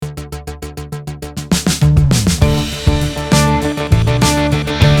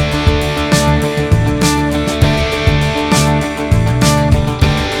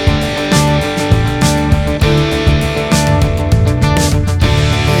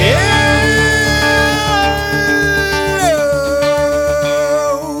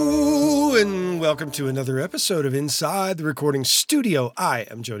welcome to another episode of Inside the Recording Studio. I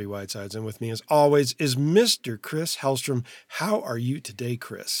am Jody Whitesides, and with me as always is Mr. Chris Hellstrom. How are you today,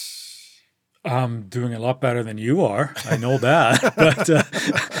 Chris? I'm doing a lot better than you are. I know that, but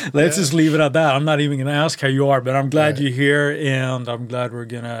let's just leave it at that. I'm not even going to ask how you are, but I'm glad you're here, and I'm glad we're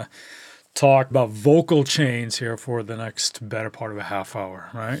going to talk about vocal chains here for the next better part of a half hour,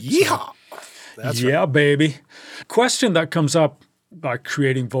 right? Yeah. That's yeah, right. baby. Question that comes up about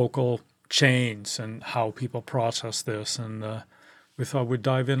creating vocal chains and how people process this, and we thought we'd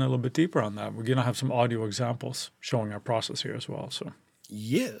dive in a little bit deeper on that. We're going to have some audio examples showing our process here as well. So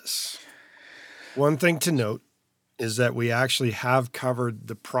Yes. One thing to note is that we actually have covered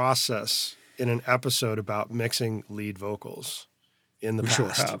the process in an episode about mixing lead vocals in the we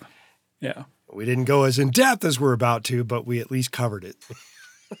past. sure have. Yeah. We didn't go as in-depth as we're about to, but we at least covered it.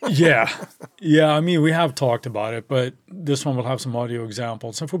 Yeah. I mean, we have talked about it, but this one will have some audio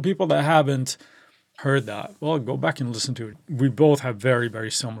examples. And for people that haven't heard that, well, go back and listen to it. We both have very, very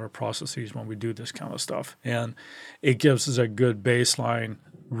similar processes when we do this kind of stuff. And it gives us a good baseline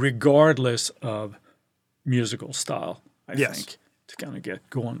regardless of musical style, I think, to kind of get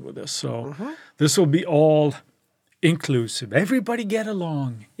going with this. So this will be all inclusive. Everybody get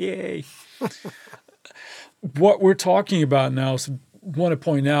along. Yay. What we're talking about now is want to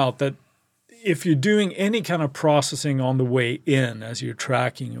point out that if you're doing any kind of processing on the way in as you're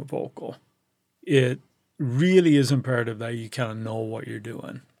tracking your vocal, it really is imperative that you kind of know what you're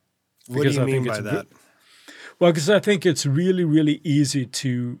doing. What do you mean by that? Well, because I think it's really, really easy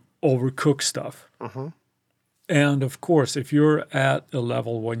to overcook stuff. And of course, if you're at a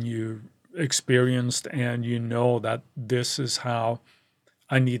level when you're experienced and you know that this is how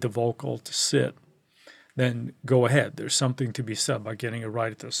I need the vocal to sit, then go ahead. There's something to be said about getting it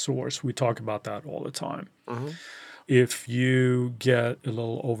right at the source. We talk about that all the time. If you get a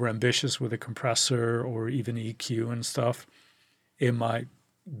little overambitious with a compressor or even EQ and stuff, it might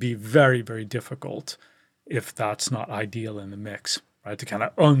be very, very difficult if that's not ideal in the mix, right? To kind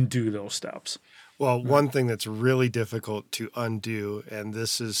of undo those steps. Well, one thing that's really difficult to undo, and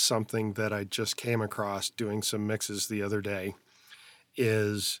this is something that I just came across doing some mixes the other day,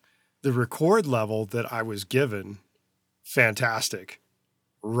 is the record level that I was given, fantastic,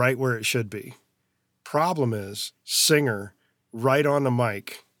 right where it should be. Problem is, singer, right on the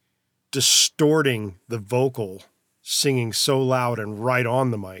mic, distorting the vocal, singing so loud and right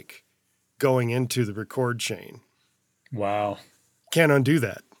on the mic, going into the record chain. Wow. Can't undo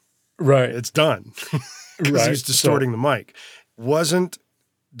that. Right. It's done. Because he's distorting the mic. Wasn't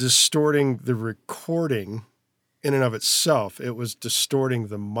distorting the recording in and of itself, it was distorting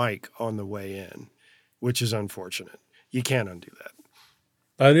the mic on the way in, which is unfortunate. You can't undo that.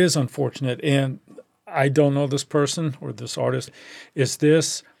 That is unfortunate. And I don't know this person or this artist. Is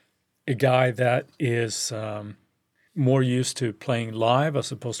this a guy that is more used to playing live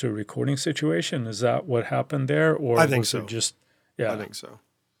as opposed to a recording situation? Is that what happened there? Or I think so. I think so.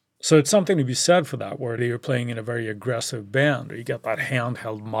 So it's something to be said for that, where you're playing in a very aggressive band, or you got that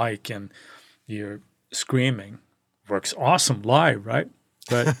handheld mic and you're screaming. Works awesome live, right?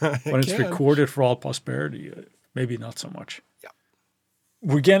 But when it's recorded for all prosperity, maybe not so much. Yeah.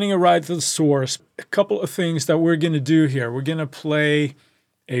 We're getting it right to the source. A couple of things that we're going to do here. We're going to play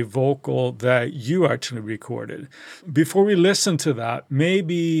a vocal that you actually recorded. Before we listen to that,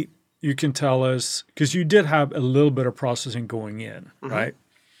 maybe you can tell us, because you did have a little bit of processing going in, right?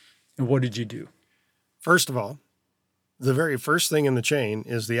 And what did you do? First of all, the very first thing in the chain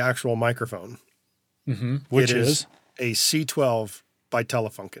is the actual microphone. Which is a C12 by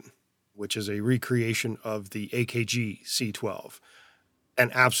Telefunken, which is a recreation of the AKG C12.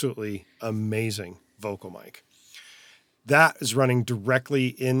 An absolutely amazing vocal mic. That is running directly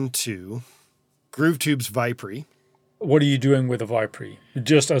into GrooveTube's Vipre. What are you doing with a Vipre?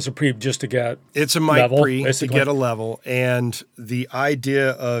 Just as a pre, just to get It's a mic level, pre basically? to get a level, and the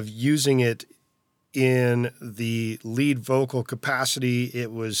idea of using it in the lead vocal capacity,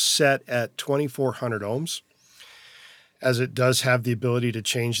 it was set at 2400 ohms, as it does have the ability to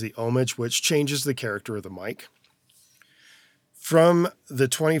change the ohmage, which changes the character of the mic. From the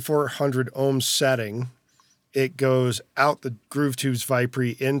 2400 ohms setting, it goes out the GrooveTube's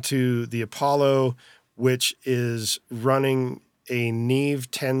Vipre into the Apollo, which is running a Neve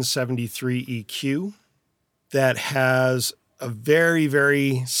 1073 EQ that has a very,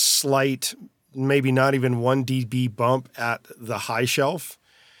 very slight, maybe not even 1 dB bump at the high shelf.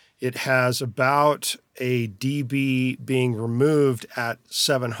 It has about a dB being removed at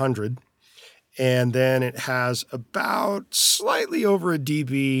 700. And then it has about slightly over a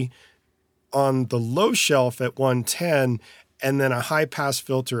dB on the low shelf at 110, and then a high pass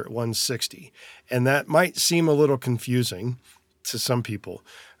filter at 160. And that might seem a little confusing to some people.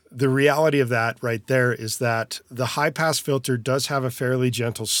 The reality of that right there is that the high-pass filter does have a fairly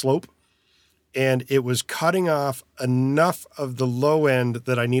gentle slope, and it was cutting off enough of the low end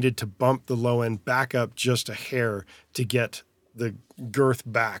that I needed to bump the low end back up just a hair to get the girth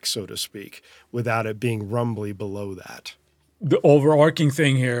back, so to speak, without it being rumbly below that. The overarching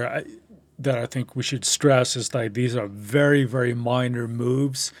thing here that I think we should stress is that these are very, very minor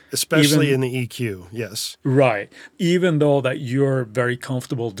moves. Especially in the EQ, yes. Right. Even though that you're very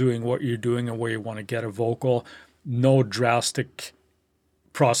comfortable doing what you're doing and where you want to get a vocal, no drastic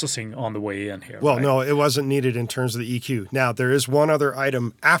processing on the way in here. Well, right? no, it wasn't needed in terms of the EQ. Now, there is one other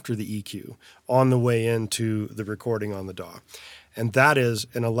item after the EQ on the way into the recording on the DAW, and that is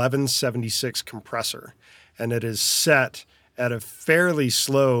an 1176 compressor, and it is set at a fairly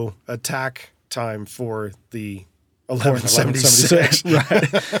slow attack time for the 1176.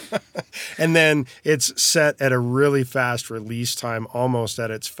 Right. And then it's set at a really fast release time, almost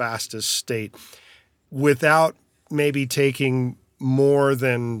at its fastest state, without maybe taking more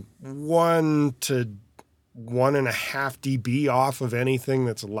than 1 to 1.5 dB off of anything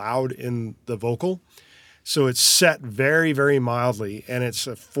that's loud in the vocal. So it's set very, very mildly, and it's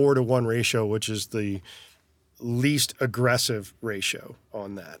a 4-to-1 ratio, which is the least aggressive ratio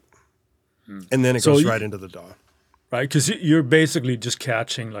on that. And then it goes right into the DAW. Right, because you're basically just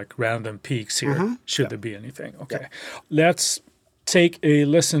catching like random peaks here, should there be anything. Okay, let's take a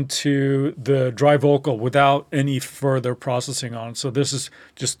listen to the dry vocal without any further processing on. So this is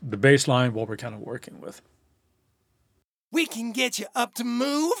just the bass line, what we're kind of working with. We can get you up to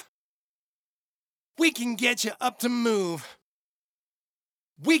move. We can get you up to move.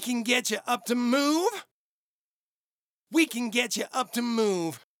 We can get you up to move. We can get you up to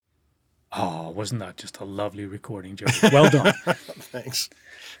move. Oh, wasn't that just a lovely recording, Jody? Well done. Thanks.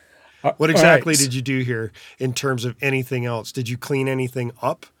 What exactly did you do here in terms of anything else? Did you clean anything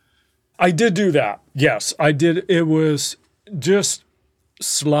up? I did do that. Yes, I did. It was just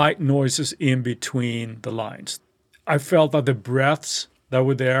slight noises in between the lines. I felt that the breaths that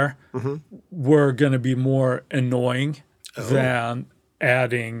were there were going to be more annoying than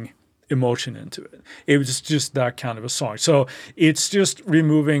adding emotion into it. It was just that kind of a song. So it's just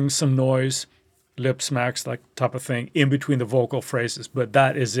removing some noise, lip smacks, like type of thing in between the vocal phrases, but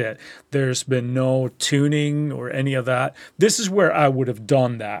that is it. There's been no tuning or any of that. This is where I would have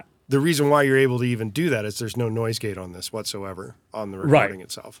done that. The reason why you're able to even do that is there's no noise gate on this whatsoever on the recording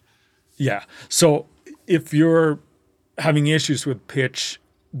itself. Yeah. So if you're having issues with pitch,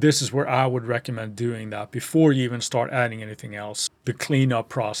 this is where I would recommend doing that before you even start adding anything else. The cleanup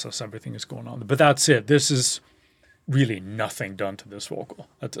process, everything is going on. But that's it. This is really nothing done to this vocal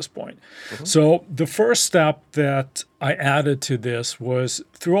at this point. So the first step that I added to this was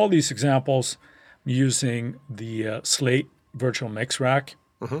through all these examples using the Slate virtual mix rack.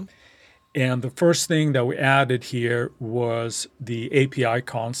 And the first thing that we added here was the API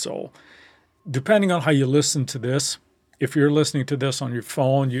console. Depending on how you listen to this, if you're listening to this on your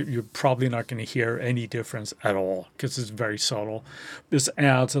phone, you're probably not going to hear any difference at all because it's very subtle. This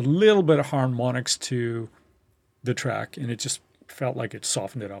adds a little bit of harmonics to the track, and it just felt like it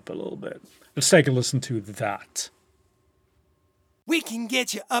softened it up a little bit. Let's take a listen to that. We can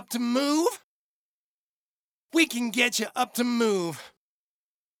get you up to move. We can get you up to move.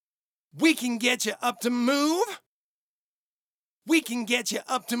 We can get you up to move. We can get you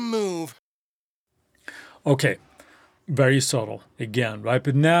up to move. Okay. Very subtle again, right?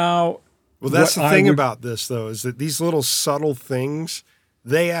 But now... Well, that's the thing about this, though, is that these little subtle things,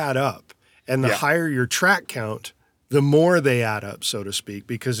 they add up. And the higher your track count, the more they add up, so to speak,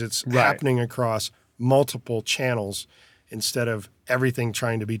 because it's happening across multiple channels instead of everything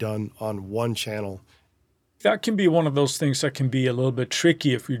trying to be done on one channel. That can be one of those things that can be a little bit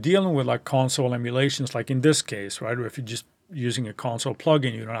tricky if you're dealing with like console emulations, like in this case, right? Or if you're just using a console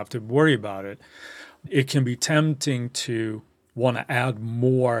plugin, you don't have to worry about it. It can be tempting to want to add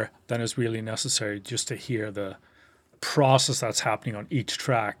more than is really necessary just to hear the process that's happening on each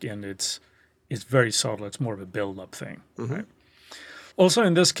track, and it's very subtle. It's more of a build-up thing. Right? Also,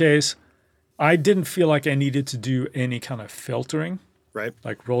 in this case, I didn't feel like I needed to do any kind of filtering, right?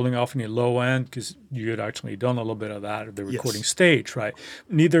 Like rolling off any low end, because you had actually done a little bit of that at the recording stage, right?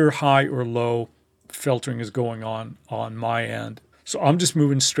 Neither high or low filtering is going on my end. So I'm just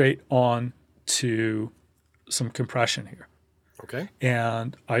moving straight on to some compression here. Okay.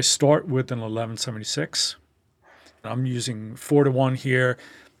 And I start with an 1176. I'm using 4-to-1 here.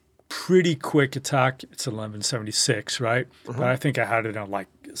 Pretty quick attack. It's 1176, right? But I think I had it on like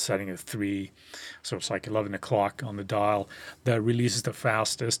setting of 3. So it's like 11 o'clock on the dial that releases the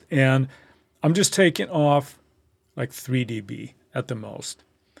fastest. And I'm just taking off like 3 dB at the most.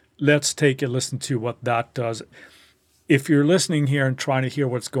 Let's take a listen to what that does. If you're listening here and trying to hear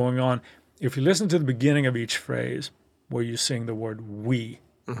what's going on, if you listen to the beginning of each phrase where you sing the word we,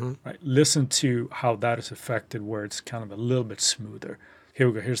 right, listen to how that is affected where it's kind of a little bit smoother. Here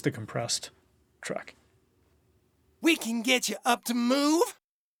we go. Here's the compressed track. We can get you up to move.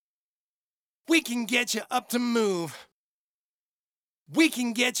 We can get you up to move. We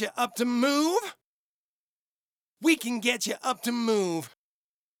can get you up to move. We can get you up to move.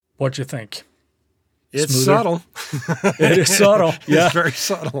 What you think? It's Smoother? subtle. It is subtle. Yeah. It's very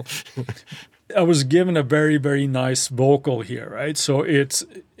subtle. I was given a very, very nice vocal here, right? So it's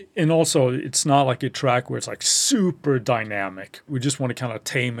not like a track where it's like super dynamic. We just want to kind of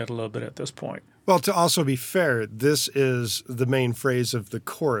tame it a little bit at this point. Well, to also be fair, this is the main phrase of the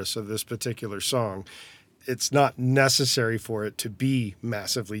chorus of this particular song. It's not necessary for it to be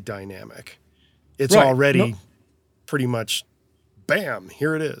massively dynamic. It's Right. already No. pretty much, bam,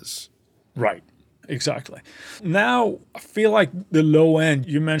 here it is. Right. Exactly. Now, I feel like the low end,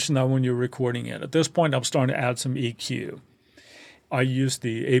 you mentioned that when you're recording it. At this point, I'm starting to add some EQ. I use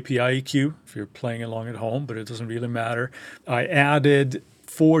the API EQ if you're playing along at home, but it doesn't really matter. I added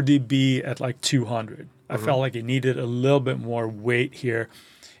 4 dB at like 200. I felt like it needed a little bit more weight here.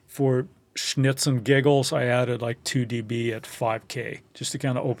 For schnitz and giggles, I added like 2 dB at 5K just to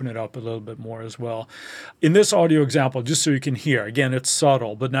kind of open it up a little bit more as well. In this audio example, just so you can hear, again, it's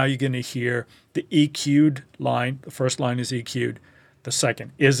subtle, but now you're going to hear the EQ'd line. The first line is EQ'd, the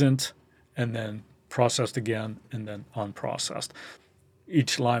second isn't, and then processed again, and then unprocessed.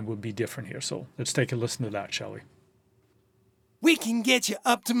 Each line would be different here. So let's take a listen to that, shall we? We can get you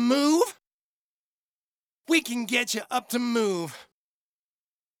up to move. We can get you up to move.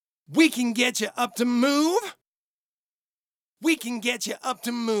 We can get you up to move. We can get you up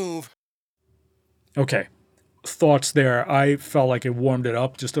to move. Okay. Thoughts there. I felt like it warmed it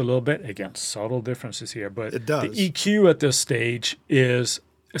up just a little bit. Again, subtle differences here, but It does. the EQ at this stage is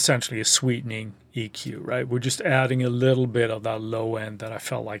essentially a sweetening EQ, right? We're just adding a little bit of that low end that I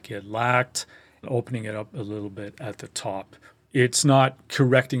felt like it lacked, opening it up a little bit at the top. It's not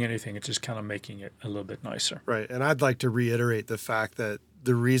correcting anything. It's just kind of making it a little bit nicer. Right. And I'd like to reiterate the fact that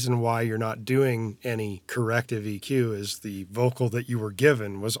the reason why you're not doing any corrective EQ is the vocal that you were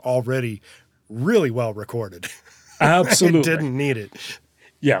given was already really well recorded. Absolutely. It didn't need it.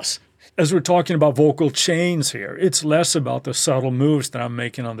 Yes. As we're talking about vocal chains here, it's less about the subtle moves that I'm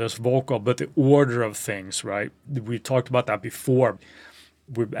making on this vocal, but the order of things, right? We talked about that before.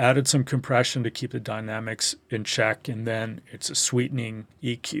 We've added some compression to keep the dynamics in check, and then it's a sweetening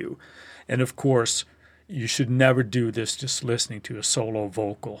EQ. And of course, you should never do this just listening to a solo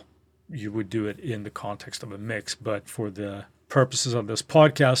vocal. You would do it in the context of a mix, but for the purposes of this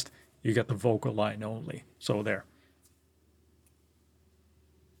podcast, you get the vocal line only. So there.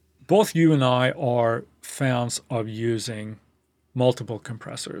 Both you and I are fans of using multiple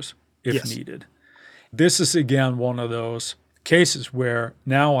compressors if Yes. needed. This is, again, one of those cases where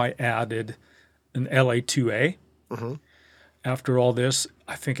now I added an LA2A. After all this,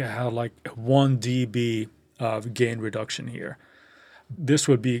 I think I had like 1 dB of gain reduction here. This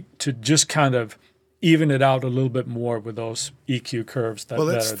would be to just kind of even it out a little bit more with those EQ curves that, Well,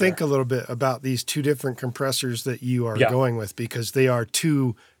 let's that are think there. a little bit about these two different compressors that you are Yeah. going with, because they are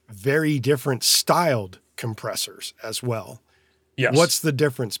two very different styled compressors as well. Yes. What's the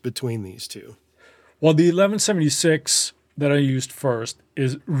difference between these two? Well, the 1176 that I used first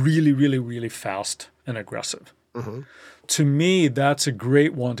is really, really, really fast and aggressive. To me, that's a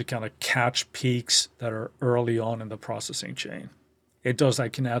great one to kind of catch peaks that are early on in the processing chain. It does, I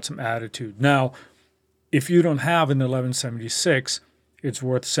can add some attitude. Now, if you don't have an 1176, it's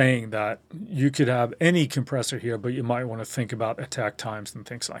worth saying that you could have any compressor here, but you might want to think about attack times and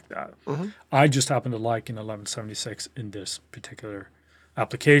things like that. I just happen to like an 1176 in this particular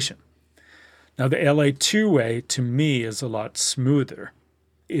application. Now, the LA2A to me is a lot smoother.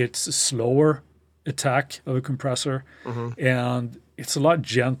 It's a slower attack of a compressor, and it's a lot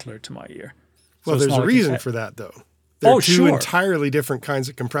gentler to my ear. So Well, it's there's not a like reason it's- for that, though. They're Oh, two sure. entirely different kinds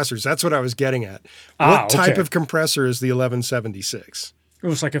of compressors. That's what I was getting at. Ah, What type okay. of compressor is the 1176? It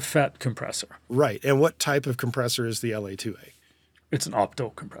was like a FET compressor. Right. And what type of compressor is the LA2A? It's an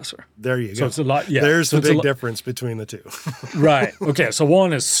opto compressor. There you go. So it's a lot, yeah. There's so the it's a big lo- difference between the two. Right. Okay. So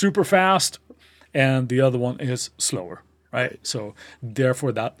one is super fast, and the other one is slower. Right. So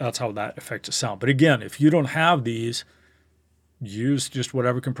therefore, that's how that affects the sound. But again, if you don't have these, use just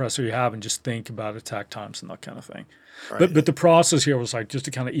whatever compressor you have and just think about attack times and that kind of thing. Right. But the process here was like just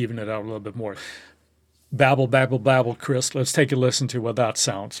to kind of even it out a little bit more. Babble, babble, babble, Chris. Let's take a listen to what that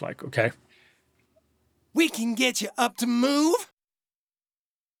sounds like. Okay. We can get you up to move.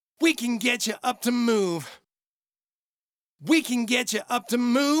 We can get you up to move. We can get you up to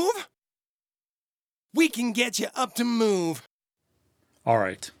move. We can get you up to move. All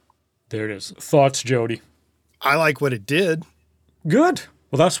right. There it is. Thoughts, Jody? I like what it did. Good.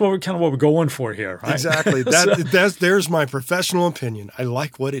 Well, that's what we're going for here, right? Exactly. There's my professional opinion. I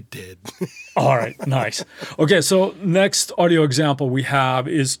like what it did. All right, nice. Okay, so next audio example we have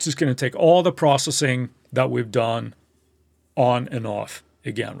is just going to take all the processing that we've done on and off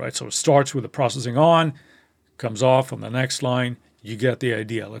again, right? So it starts with the processing on, comes off on the next line. You get the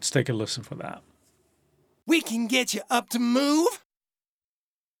idea. Let's take a listen for that. We can get you up to move.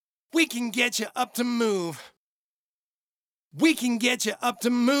 We can get you up to move. We can get you up to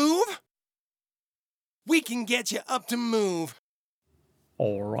move. We can get you up to move.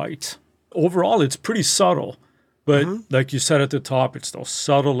 All right. Overall, it's pretty subtle, but like you said at the top, it's those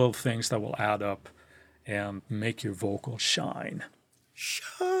subtle little things that will add up and make your vocal shine.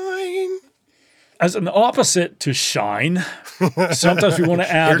 Shine. As an opposite to shine, sometimes we want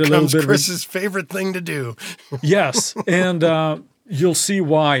to add Here a little comes bit Chris's favorite thing to do. Yes, and you'll see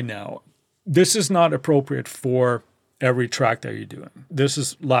why now. This is not appropriate for every track that you're doing. This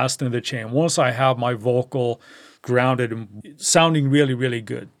is last in the chain. Once I have my vocal grounded and sounding really, really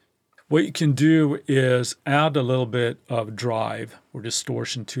good, what you can do is add a little bit of drive or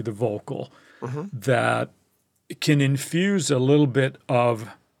distortion to the vocal that can infuse a little bit of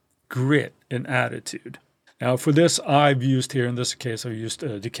grit and attitude. Now, for this, I've used here, in this case, I've used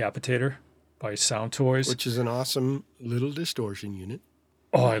a Decapitator by Sound Toys. Which is an awesome little distortion unit.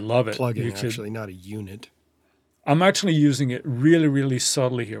 Oh, I love it. Plug-in, actually, not a unit. I'm actually using it really, really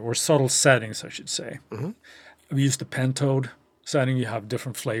subtly here, or subtle settings, I should say. I've used the pentode setting. You have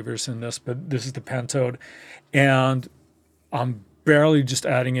different flavors in this, but this is the pentode. And I'm barely just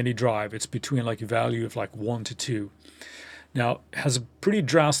adding any drive. It's between like a value of like 1 to 2. Now, it has a pretty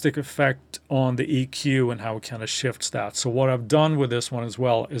drastic effect on the EQ and how it kind of shifts that. So what I've done with this one as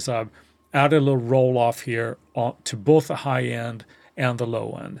well is I've added a little roll off here to both the high end and the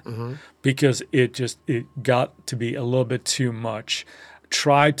low end because it got to be a little bit too much.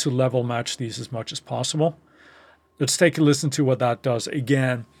 Try to level match these as much as possible. Let's take a listen to what that does.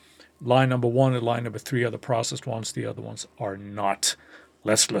 Again, line number 1 and line number 3 are the processed ones. The other ones are not.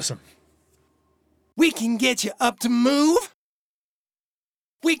 Let's listen. We can get you up to move.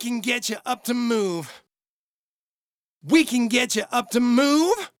 We can get you up to move. We can get you up to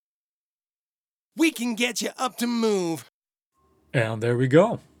move. We can get you up to move. And there we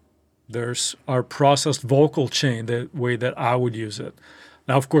go. There's our processed vocal chain, the way that I would use it.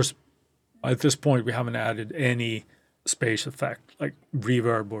 Now, of course, at this point, we haven't added any space effect, like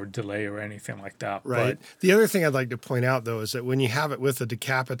reverb or delay or anything like that. Right. But the other thing I'd like to point out, though, is that when you have it with a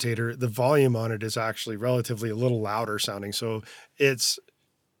Decapitator, the volume on it is actually relatively a little louder sounding. So it's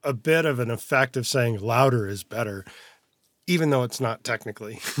a bit of an effect of saying louder is better, even though it's not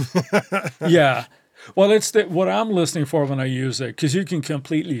technically. yeah. Well, it's what I'm listening for when I use it, because you can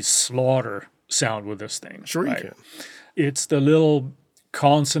completely slaughter sound with this thing. Sure, right? you can. It's the little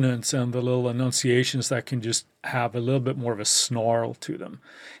consonants and the little enunciations that can just have a little bit more of a snarl to them.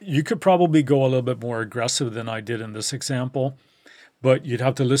 You could probably go a little bit more aggressive than I did in this example, but you'd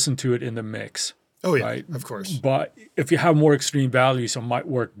have to listen to it in the mix. Oh, yeah, right? of course. But if you have more extreme values, it might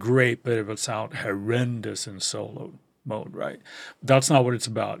work great, but it would sound horrendous in solo mode, right? That's not what it's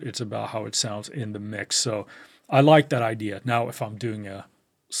about. It's about how it sounds in the mix. So I like that idea. Now, if I'm doing a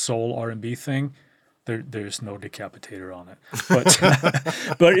soul R&B thing, there's no Decapitator on it.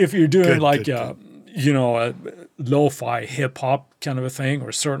 But but if you're doing a lo-fi hip hop kind of a thing,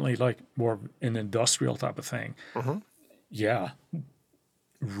 or certainly like more an industrial type of thing, yeah,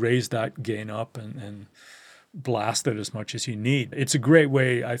 raise that gain up and blast it as much as you need. It's a great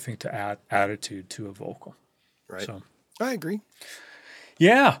way, I think, to add attitude to a vocal. Right. So, I agree.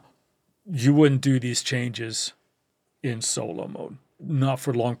 yeah, you wouldn't do these changes in solo mode. Not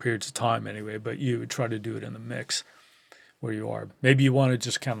for long periods of time anyway, but you would try to do it in the mix where you are. Maybe you want to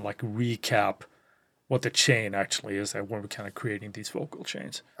just kind of like recap what the chain actually is when we're kind of creating these vocal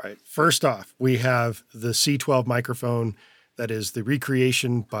chains. All right. First off, we have the C12 microphone that is the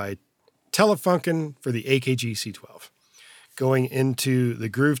recreation by Telefunken for the AKG C12. Going into the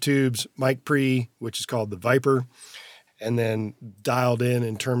Groove Tubes mic pre, which is called the Viper, and then dialed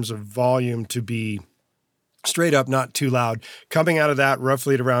in terms of volume to be straight up, not too loud. Coming out of that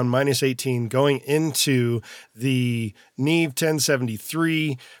roughly at around -18, going into the Neve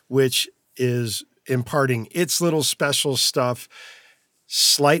 1073, which is imparting its little special stuff.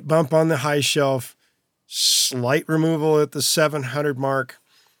 Slight bump on the high shelf, slight removal at the 700 mark,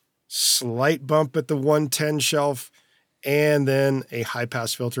 slight bump at the 110 shelf, and then a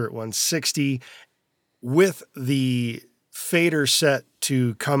high-pass filter at 160 with the fader set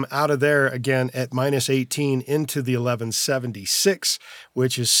to come out of there again at minus 18 into the 1176,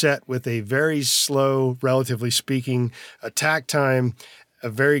 which is set with a very slow, relatively speaking, attack time, a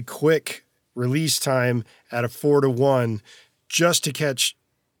very quick release time at a 4-1, just to catch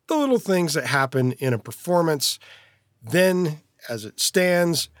the little things that happen in a performance. Then, as it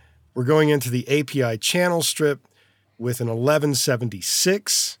stands, we're going into the API channel strip with an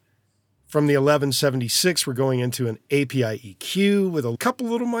 1176. From the 1176, we're going into an API EQ with a couple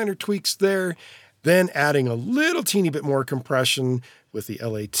little minor tweaks there, then adding a little teeny bit more compression with the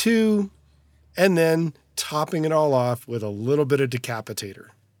LA2, and then topping it all off with a little bit of decapitator.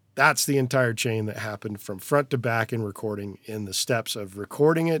 That's the entire chain that happened from front to back in recording, in the steps of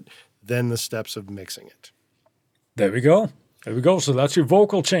recording it, then the steps of mixing it. There we go. There we go. So that's your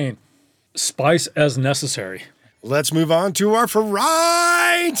vocal chain. Spice as necessary. Let's move on to our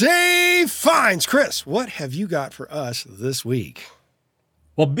Friday finds. Chris, what have you got for us this week?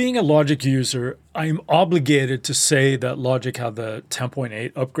 Well, being a Logic user, I'm obligated to say that Logic had the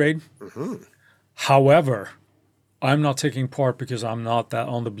 10.8 upgrade. Mm-hmm. However, I'm not taking part because I'm not that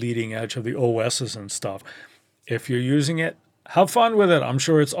on the bleeding edge of the OSs and stuff. If you're using it, have fun with it. I'm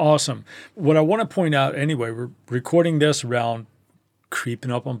sure it's awesome. What I want to point out anyway, we're recording this around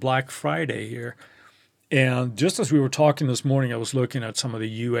creeping up on Black Friday here. And just as we were talking this morning, I was looking at some of the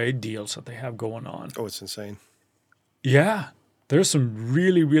UA deals that they have going on. Oh, it's insane. Yeah. There's some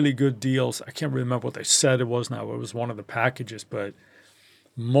really, really good deals. I can't remember what they said it was now. It was one of the packages, but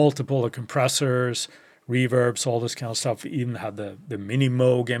multiple of compressors, reverbs, all this kind of stuff. We even had the mini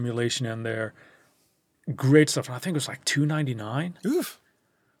Moog emulation in there. Great stuff. And I think it was like $299. Oof.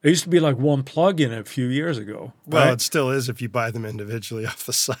 It used to be like one plug-in a few years ago. Well, right? It still is if you buy them individually off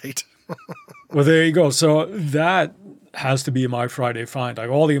the site. Well, there you go. So that has to be my Friday find. Like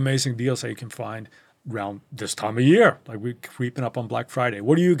all the amazing deals that you can find around this time of year. Like we're creeping up on Black Friday.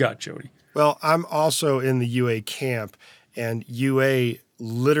 What do you got, Jody? Well, I'm also in the UA camp, and UA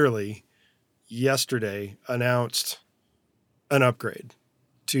literally yesterday announced an upgrade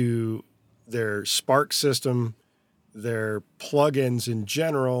to their Spark system, their plugins in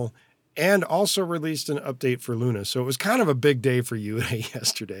general, and also released an update for Luna. So it was kind of a big day for UA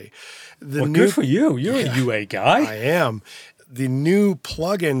yesterday. Good for you. You're a UA guy. I am. The new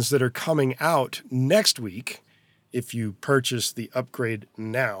plugins that are coming out next week, if you purchase the upgrade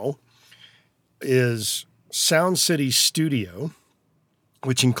now, is Sound City Studio,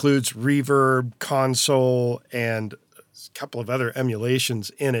 which includes reverb, console, and a couple of other emulations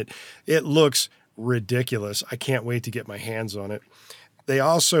in it. It looks ridiculous. I can't wait to get my hands on it. They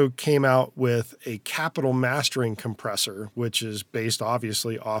also came out with a Capitol mastering compressor, which is based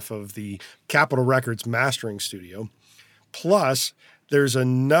obviously off of the Capitol Records mastering studio. Plus, there's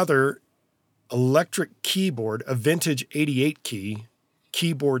another electric keyboard, a vintage 88 key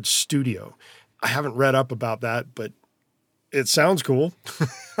keyboard studio. I haven't read up about that, but it sounds cool.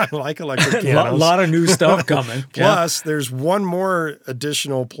 I like electric pianos. A lot of new stuff coming. Plus, there's one more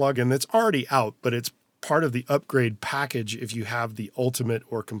additional plugin that's already out, but it's part of the upgrade package if you have the ultimate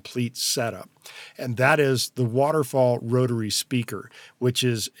or complete setup. And that is the Waterfall Rotary Speaker, which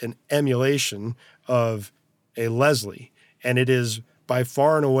is an emulation of a Leslie. And it is by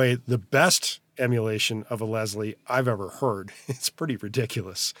far and away the best emulation of a Leslie I've ever heard. It's pretty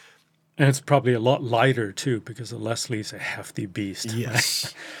ridiculous. And it's probably a lot lighter, too, because the Leslie's a hefty beast.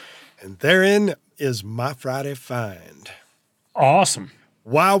 Yes. And therein is my Friday find. Awesome.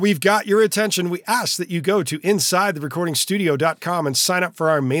 While we've got your attention, we ask that you go to InsideTheRecordingStudio.com and sign up for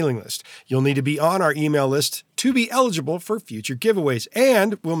our mailing list. You'll need to be on our email list to be eligible for future giveaways,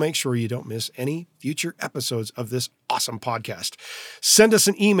 and we'll make sure you don't miss any future episodes of this awesome podcast. Send us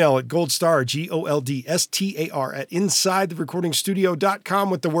an email at goldstar, GOLDSTAR, at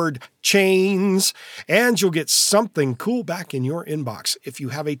InsideTheRecordingStudio.com with the word chains, and you'll get something cool back in your inbox. If you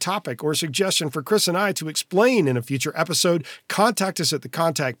have a topic or suggestion for Chris and I to explain in a future episode, contact us at the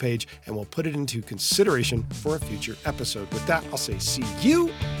contact page, and we'll put it into consideration for a future episode. With that, I'll say see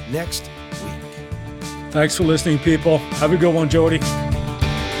you next week. Thanks for listening, people. Have a good one, Jody.